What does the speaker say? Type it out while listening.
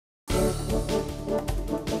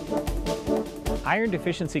Iron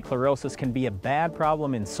deficiency chlorosis can be a bad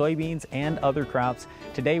problem in soybeans and other crops.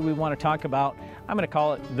 Today we want to talk about, I'm going to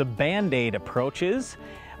call it the Band-Aid approaches,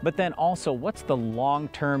 but then also what's the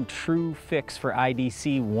long-term true fix for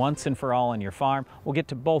IDC once and for all on your farm. We'll get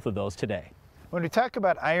to both of those today. When we talk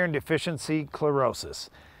about iron deficiency chlorosis,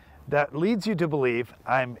 that leads you to believe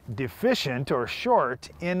I'm deficient or short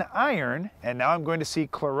in iron, and now I'm going to see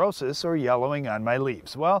chlorosis or yellowing on my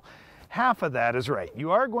leaves. Well, half of that is right.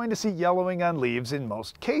 You are going to see yellowing on leaves in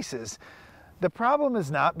most cases. The problem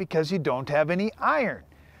is not because you don't have any iron.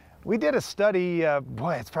 We did a study,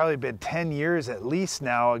 it's probably been 10 years at least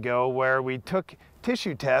now ago, where we took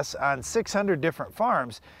tissue tests on 600 different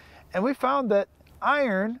farms, and we found that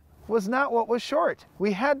iron was not what was short.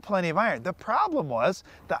 We had plenty of iron. The problem was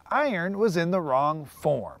the iron was in the wrong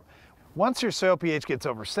form. Once your soil pH gets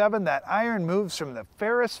over 7, that iron moves from the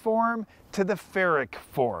ferrous form to the ferric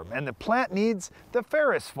form, and the plant needs the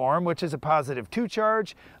ferrous form, which is a +2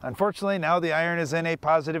 charge. Unfortunately, now the iron is in a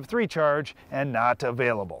 +3 charge and not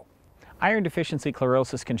available. Iron deficiency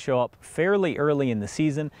chlorosis can show up fairly early in the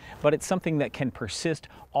season, but it's something that can persist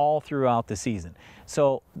all throughout the season.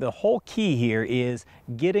 So the whole key here is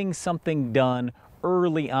getting something done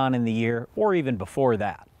early on in the year or even before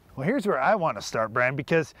that. Well, here's where I want to start, Brian,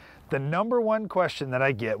 because the #1 question that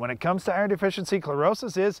I get when it comes to iron deficiency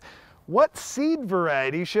chlorosis is, what seed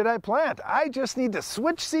variety should I plant? I just need to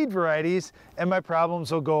switch seed varieties and my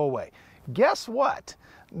problems will go away. Guess what?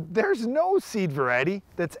 There's no seed variety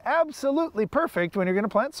that's absolutely perfect when you're going to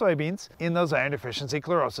plant soybeans in those iron deficiency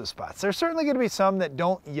chlorosis spots. There's certainly going to be some that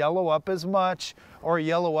don't yellow up as much or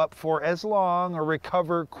yellow up for as long or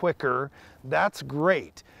recover quicker. That's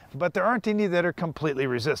great. But there aren't any that are completely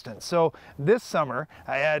resistant. So this summer,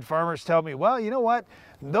 I had farmers tell me, well, you know what?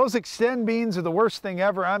 Those Extend beans are the worst thing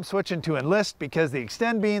ever. I'm switching to Enlist because the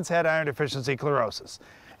Extend beans had iron deficiency chlorosis.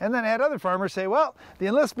 And then I had other farmers say, well, the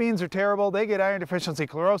Enlist beans are terrible. They get iron deficiency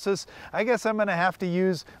chlorosis. I guess I'm going to have to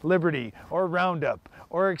use Liberty or Roundup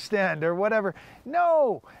or Extend or whatever.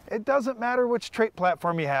 No, it doesn't matter which trait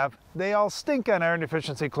platform you have. They all stink on iron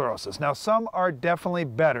deficiency chlorosis. Now, some are definitely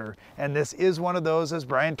better, and this is one of those, as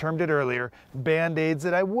Brian termed it earlier, Band-Aids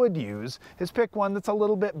that I would use, is pick one that's a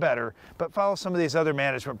little bit better, but follow some of these other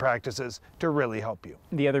management practices to really help you.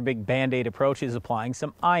 The other big Band-Aid approach is applying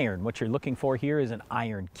some iron. What you're looking for here is an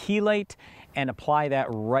iron chelate, and apply that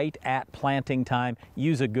right at planting time.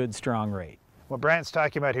 Use a good strong rate. What Brian's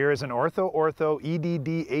talking about here is an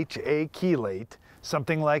ortho-EDDHA chelate,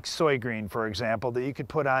 something like soy green, for example, that you could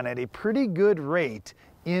put on at a pretty good rate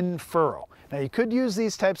in furrow. Now, you could use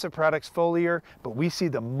these types of products foliar, but we see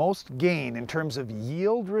the most gain in terms of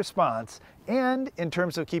yield response and in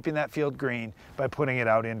terms of keeping that field green by putting it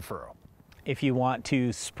out in furrow. If you want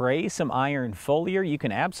to spray some iron foliar, you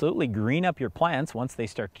can absolutely green up your plants once they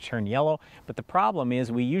start to turn yellow, but the problem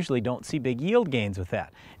is we usually don't see big yield gains with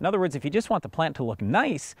that. In other words, if you just want the plant to look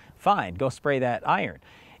nice, fine, go spray that iron.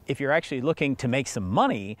 If you're actually looking to make some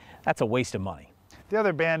money, that's a waste of money. The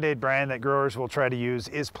other Band-Aid, Brian, that growers will try to use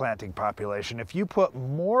is planting population. If you put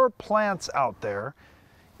more plants out there,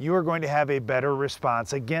 you are going to have a better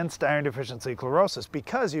response against iron deficiency chlorosis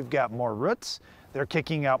because you've got more roots. They're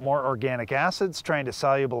kicking out more organic acids, trying to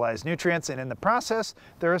solubilize nutrients, and in the process,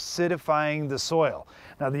 they're acidifying the soil.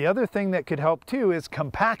 Now, the other thing that could help too is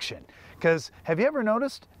compaction. Because have you ever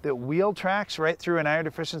noticed that wheel tracks right through an iron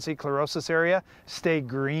deficiency chlorosis area stay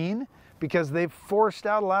green? Because they've forced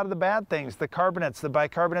out a lot of the bad things, the carbonates, the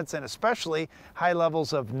bicarbonates, and especially high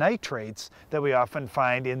levels of nitrates that we often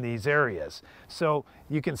find in these areas. So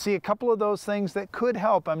you can see a couple of those things that could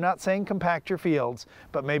help. I'm not saying compact your fields,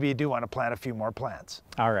 but maybe you do want to plant a few more plants.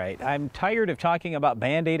 All right, I'm tired of talking about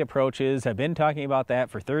Band-Aid approaches. I've been talking about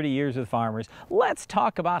that for 30 years with farmers. Let's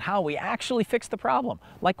talk about how we actually fix the problem,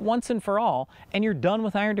 like once and for all, and you're done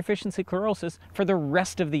with iron deficiency chlorosis for the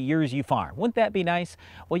rest of the years you farm. Wouldn't that be nice?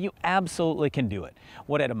 Well, you absolutely can do it.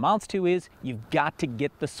 What it amounts to is you've got to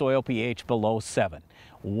get the soil pH below 7.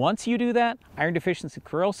 Once you do that, iron deficiency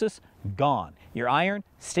chlorosis, gone. Your iron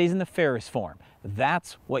stays in the ferrous form.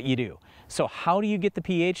 That's what you do. So how do you get the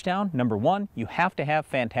pH down? #1, you have to have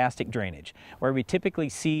fantastic drainage. Where we typically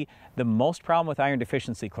see the most problem with iron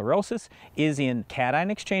deficiency chlorosis is in cation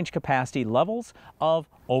exchange capacity levels of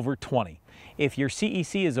over 20. If your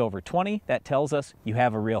CEC is over 20, that tells us you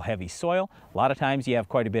have a real heavy soil. A lot of times you have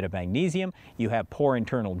quite a bit of magnesium, you have poor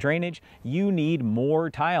internal drainage, you need more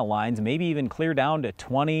tile lines, maybe even clear down to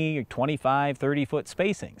 20, 25, 30-foot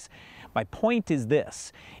spacings. My point is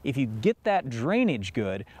this: if you get that drainage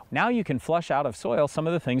good, now you can flush out of soil some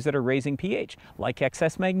of the things that are raising pH, like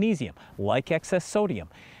excess magnesium, like excess sodium.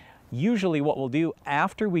 Usually what we'll do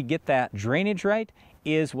after we get that drainage right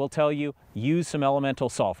is we'll tell you use some elemental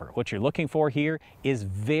sulfur. What you're looking for here is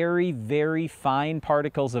very, very fine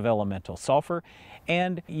particles of elemental sulfur.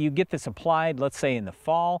 And you get this applied, let's say in the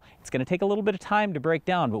fall. It's going to take a little bit of time to break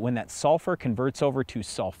down, but when that sulfur converts over to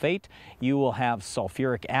sulfate, you will have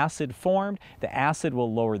sulfuric acid formed. The acid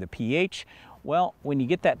will lower the pH. Well, when you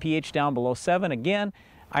get that pH down below 7, again,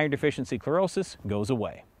 iron deficiency chlorosis goes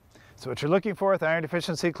away. So what you're looking for with iron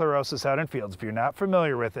deficiency chlorosis out in fields, if you're not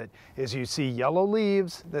familiar with it, is you see yellow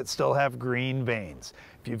leaves that still have green veins.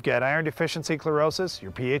 If you've got iron deficiency chlorosis, your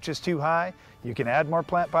pH is too high, you can add more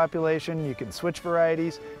plant population, you can switch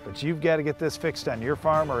varieties, but you've got to get this fixed on your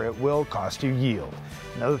farm or it will cost you yield.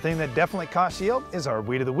 Another thing that definitely costs yield is our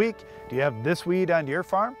weed of the week. Do you have this weed on your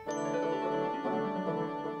farm?